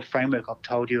 this whole framework I've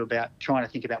told you about, trying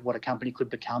to think about what a company could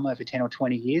become over 10 or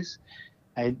 20 years,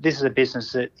 this is a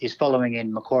business that is following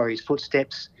in Macquarie's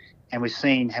footsteps. And we've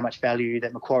seen how much value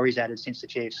that Macquarie's added since the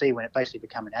GFC, when it basically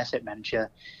became an asset manager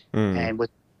and was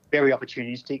very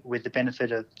opportunistic with the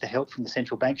benefit of the help from the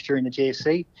central banks during the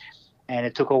GFC. And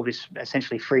it took all this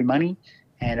essentially free money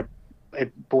and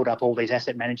it brought up all these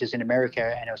asset managers in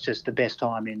America. And it was just the best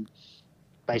time in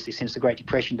basically since the Great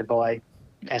Depression to buy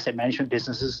asset management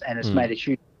businesses, and it's made a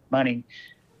huge money.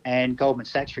 And Goldman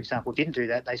Sachs, for example, didn't do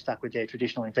that. They stuck with their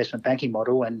traditional investment banking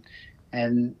model, and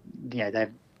you know, they've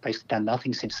basically done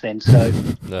nothing since then. So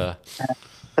the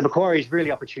Macquarie is really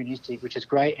opportunistic, which is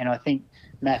great. And I think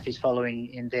MAF is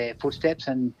following in their footsteps.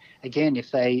 And again,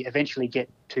 if they eventually get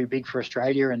too big for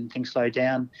Australia and things slow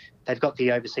down, they've got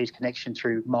the overseas connection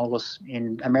through Moelis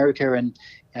in America. And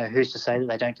who's to say that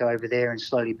they don't go over there and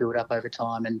slowly build up over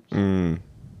time? And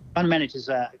fund managers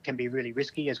can be really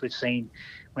risky, as we've seen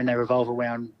when they revolve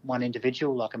around one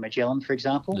individual, like a Magellan, for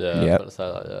example.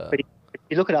 But if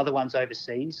you look at other ones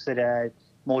overseas that are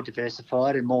more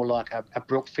diversified and more like a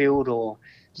Brookfield or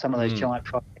some of those giant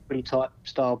private equity type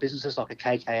style businesses like a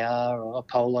KKR or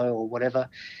Apollo or whatever,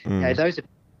 you know, those are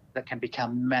that can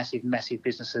become massive, massive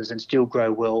businesses and still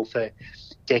grow well for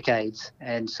decades.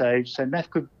 And so MAF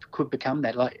could become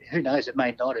that. Like, who knows? It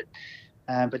may not.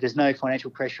 But there's no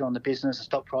financial pressure on the business. The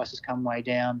stock prices come way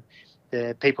down.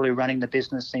 The people who are running the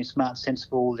business seem smart and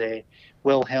sensible. They're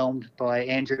well helmed by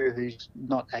Andrew, who's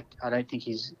not, I don't think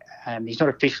he's not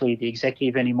officially the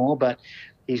executive anymore, but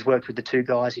he's worked with the two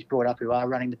guys he's brought up who are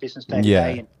running the business day to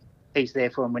day, and he's there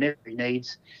for them whenever he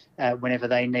needs, whenever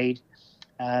they need.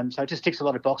 So it just ticks a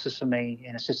lot of boxes for me,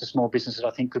 and it's just a small business that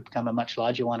I think could become a much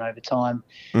larger one over time.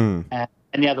 And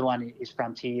the other one is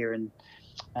Frontier, and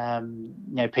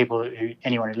you know,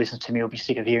 anyone who listens to me will be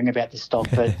sick of hearing about this stock,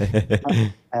 but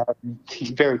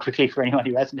very quickly, for anyone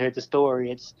who hasn't heard the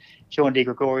story, it's Sean Di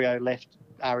Gregorio left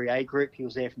REA Group. He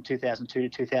was there from 2002 to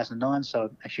 2009, so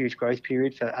a huge growth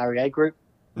period for REA Group.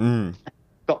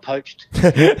 Got poached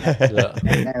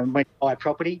and went to buy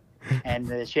property, and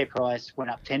the share price went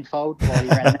up tenfold while he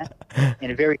ran that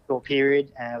in a very short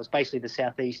period. It was basically the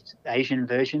Southeast Asian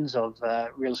versions of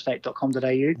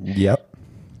realestate.com.au. Yep.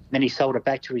 Then he sold it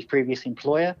back to his previous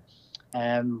employer,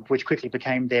 which quickly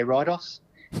became their write-offs.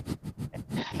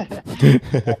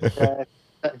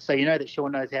 So you know that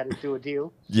Sean knows how to do a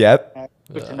deal. Yep.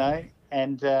 Good to know.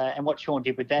 And what Sean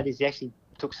did with that is he actually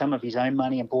took some of his own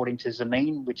money and bought into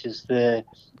Zameen, which is the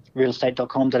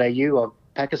realestate.com.au of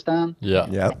Pakistan.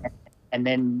 And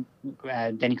then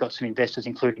he got some investors,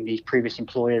 including his previous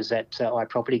employers at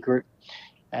iProperty Group,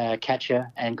 Catcher,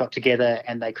 and got together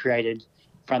and they created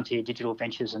Frontier Digital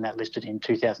Ventures, and that listed in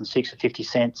 2006 at 50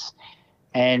 cents.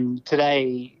 And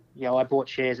today, you know, I bought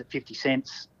shares at 50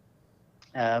 cents.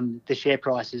 The share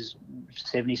price is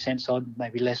 70 cents odd,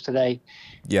 maybe less today.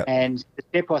 And the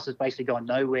share price has basically gone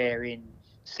nowhere in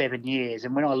 7 years.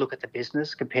 And when I look at the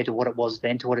business compared to what it was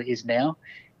then to what it is now,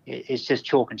 it's just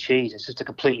chalk and cheese. It's just a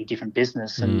completely different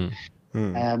business. And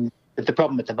but the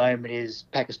problem at the moment is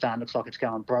Pakistan looks like it's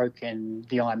going broke, and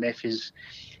the IMF is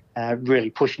really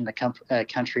pushing the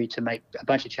country to make a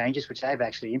bunch of changes, which they've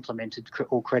actually implemented,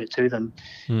 all credit to them,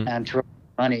 to raise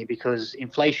money, because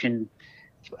inflation,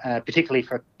 particularly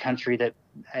for a country that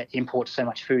imports so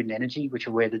much food and energy, which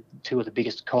are where the two of the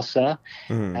biggest costs are,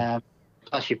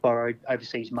 plus you've borrowed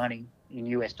overseas money in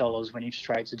US dollars when interest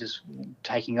rates are just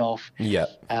taking off.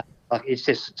 Like, it's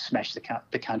just smashed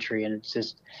the country, and it's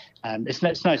just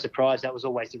it's no surprise. That was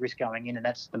always the risk going in, and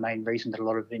that's the main reason that a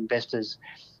lot of investors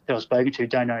that I've spoken to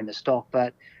don't own the stock.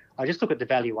 But I just look at the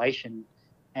valuation,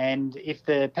 and if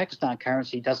the Pakistan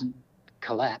currency doesn't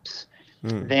collapse,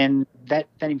 then that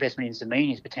investment in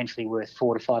Zameen is potentially worth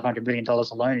 $400 to $500 million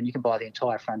alone, and you can buy the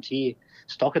entire Frontier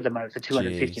stock at the moment for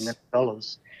 $250 million.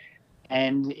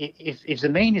 And if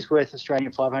Zameen is worth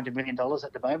Australian $500 million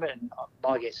at the moment, and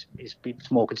my guess is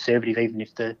it's more conservative, even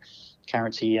if the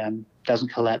currency doesn't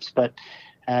collapse. But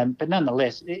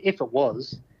nonetheless, if it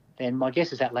was, then my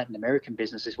guess is that Latin American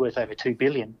business is worth over $2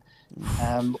 billion,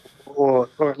 or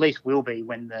at least will be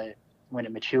when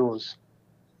it matures,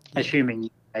 assuming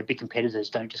big competitors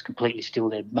don't just completely steal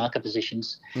their market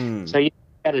positions. So you've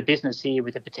got a business here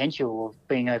with the potential of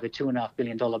being over $2.5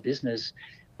 billion business,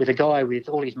 with a guy with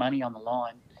all his money on the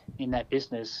line, in that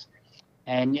business.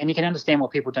 And you can understand why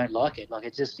people don't like it. Like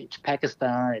it's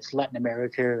Pakistan, it's Latin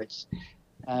America, it's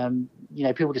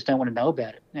people just don't want to know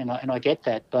about it, and I get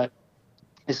that. But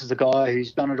this is a guy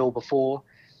who's done it all before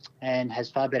and has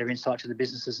far better insight to the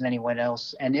businesses than anyone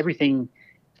else, and everything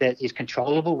that is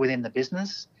controllable within the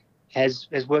business has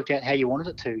worked out how you wanted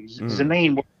it to.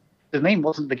 Zameen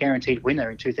wasn't the guaranteed winner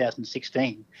in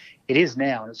 2016. It is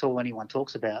now, and it's all anyone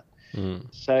talks about.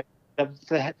 So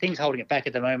the things holding it back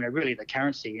at the moment are really the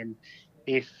currency, and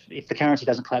if the currency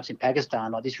doesn't collapse in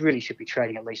Pakistan, like this really should be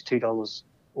trading at least $2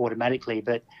 automatically.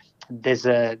 But there's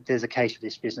a case for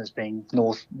this business being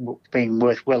worth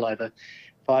well over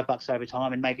 $5 over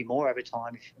time, and maybe more over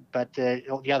time. But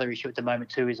the other issue at the moment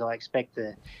too is I expect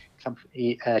the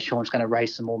company, Sean's going to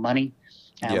raise some more money,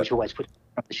 which always puts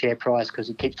up the share price because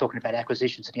he keeps talking about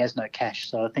acquisitions and he has no cash.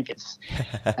 So I think it's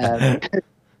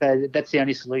so that's the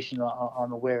only solution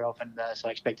I'm aware of, and so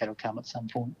I expect that'll come at some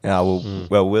point.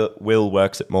 Will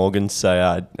works at Morgan's,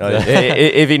 so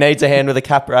if he needs a hand with a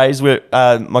cap raise, my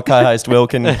co-host Will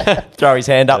can throw his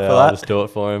hand up for that. I'll just do it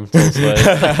for him.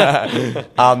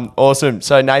 Awesome.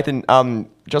 So Nathan,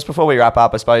 just before we wrap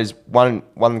up, I suppose one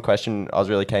question I was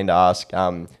really keen to ask: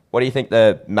 what do you think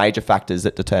the major factors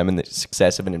that determine the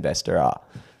success of an investor are?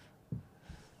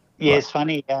 Yeah, it's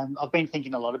funny. I've been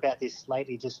thinking a lot about this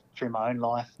lately, just through my own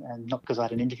life, and not because I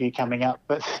had an interview coming up.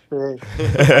 But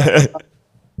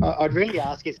I'd really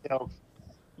ask yourself,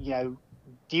 do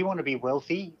you want to be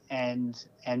wealthy and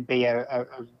be a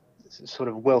sort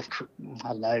of wealth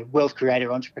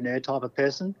creator, entrepreneur type of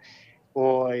person,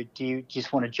 or do you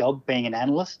just want a job being an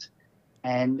analyst,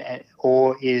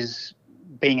 or is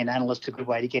being an analyst a good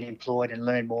way to get employed and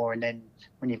learn more, and then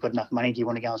when you've got enough money, do you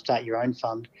want to go and start your own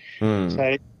fund?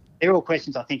 So they're all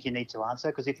questions I think you need to answer,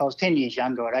 because if I was 10 years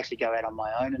younger, I'd actually go out on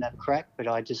my own and have a crack, but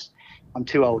I'm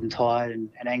too old and tired and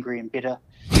angry and bitter.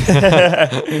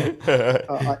 I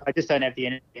just don't have the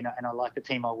energy, and I like the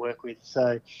team I work with,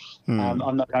 so I'm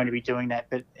not going to be doing that.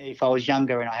 But if I was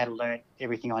younger and I had to learn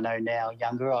everything I know now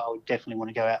younger, I would definitely want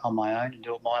to go out on my own and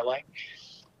do it my way.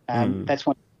 That's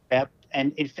what it's about.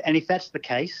 And if that's the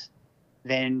case,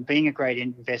 then being a great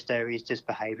investor is just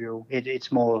behavioural.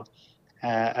 It's more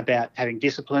about having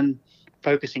discipline,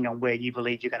 focusing on where you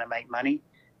believe you're going to make money,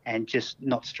 and just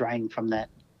not straying from that.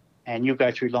 And you'll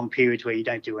go through long periods where you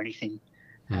don't do anything.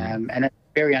 And it's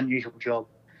a very unusual job,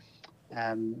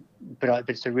 but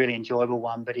it's a really enjoyable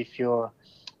one. But if you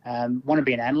want to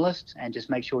be an analyst and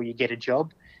just make sure you get a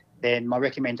job, then my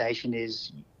recommendation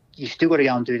is you still got to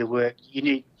go and do the work. You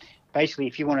need, basically,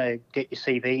 if you want to get your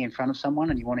CV in front of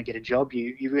someone and you want to get a job,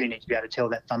 you really need to be able to tell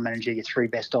that fund manager your 3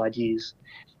 best ideas.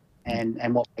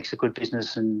 And what makes a good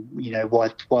business, and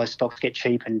why stocks get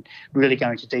cheap, and really go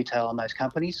into detail on those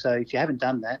companies. So if you haven't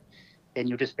done that, then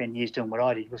you'll just spend years doing what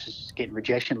I did, which is just getting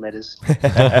rejection letters.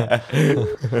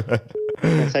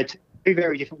 So 2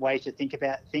 very different ways to think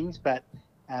about things, but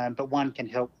one can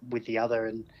help with the other.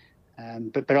 And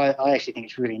but I actually think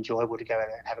it's really enjoyable to go out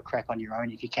and have a crack on your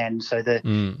own if you can. So the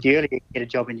earlier you get a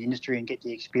job in the industry and get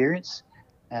the experience,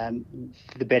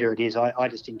 the better it is. I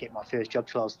just didn't get my first job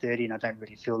till I was 30, and I don't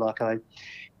really feel like I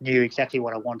knew exactly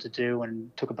what I wanted to do,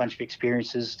 and took a bunch of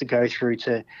experiences to go through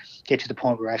to get to the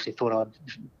point where I actually thought I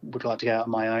would like to go out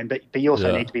on my own. But you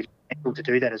also need to be able to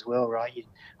do that as well, right?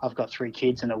 I've got 3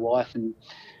 kids and a wife, and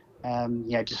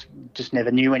just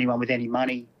never knew anyone with any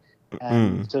money.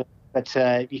 But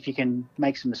if you can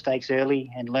make some mistakes early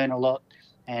and learn a lot,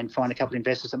 and find a couple of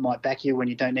investors that might back you when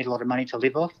you don't need a lot of money to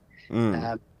live off,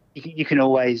 you can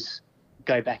always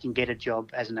go back and get a job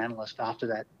as an analyst after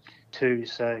that too.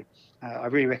 So I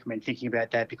really recommend thinking about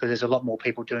that, because there's a lot more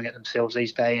people doing it themselves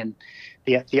these days. And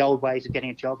the old ways of getting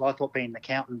a job, I thought being an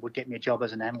accountant would get me a job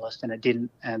as an analyst, and it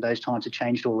didn't. And those times have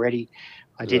changed already.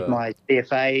 I did my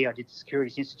CFA, I did the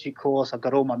Securities Institute course, I've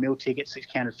got all my meal tickets. It's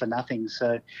counted for nothing.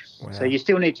 So you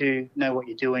still need to know what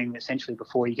you're doing essentially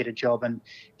before you get a job. And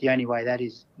the only way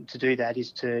to do that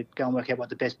is to go and work out what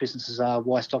the best businesses are,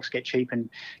 why stocks get cheap,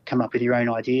 and come up with your own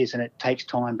ideas. And it takes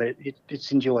time, but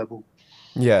it's enjoyable.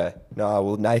 Yeah. No,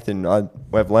 well, Nathan,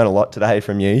 we've learned a lot today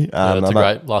from you. That's a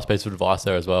great last piece of advice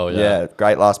there as well. Yeah,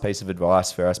 great last piece of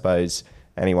advice for, I suppose,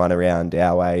 anyone around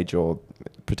our age, or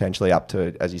potentially up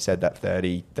to, as you said, that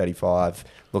 30, 35,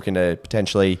 looking to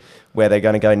potentially where they're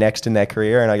going to go next in their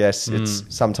career. And I guess it's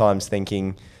sometimes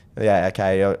thinking,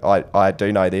 okay, I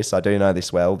do know this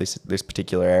well, this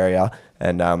particular area,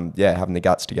 and having the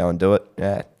guts to go and do it.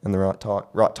 Yeah, and the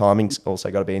right timing's also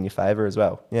got to be in your favour as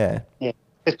well. Yeah. Yeah.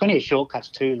 There's plenty of shortcuts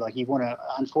too. Like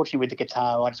unfortunately with the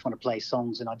guitar, I just want to play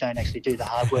songs and I don't actually do the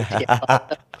hard work to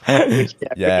get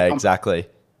better. Exactly.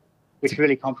 Which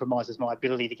really compromises my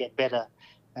ability to get better.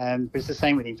 But it's the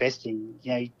same with investing.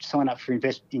 You know, you sign up for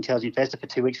Intelligent Investor for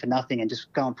 2 weeks for nothing and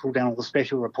just go and pull down all the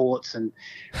special reports and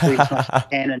read as much as you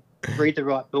can and read the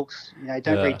right books. You know,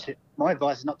 don't read too. My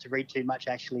advice is not to read too much.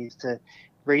 Actually, is to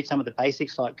read some of the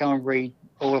basics. Like go and read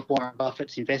all of Warren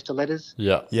Buffett's investor letters.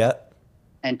 Yeah.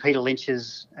 And Peter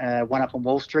Lynch's One Up on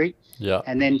Wall Street. Yeah.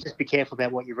 And then just be careful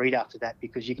about what you read after that,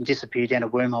 because you can disappear down a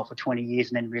wormhole for 20 years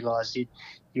and then realise you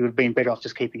would have been better off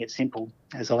just keeping it simple,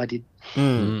 as I did.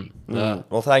 Yeah.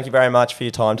 Well, thank you very much for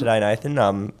your time today,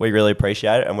 Nathan. We really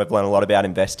appreciate it, and we've learned a lot about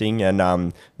investing and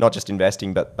not just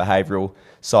investing, but behavioural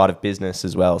side of business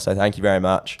as well. So thank you very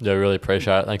much. Yeah, really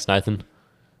appreciate it. Thanks, Nathan.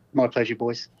 My pleasure,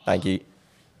 boys. Thank you.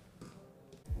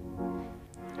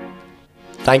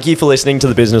 Thank you for listening to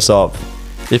The Business Of.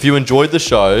 If you enjoyed the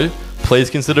show, please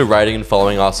consider rating and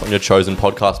following us on your chosen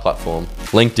podcast platform,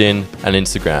 LinkedIn and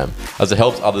Instagram, as it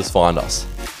helps others find us.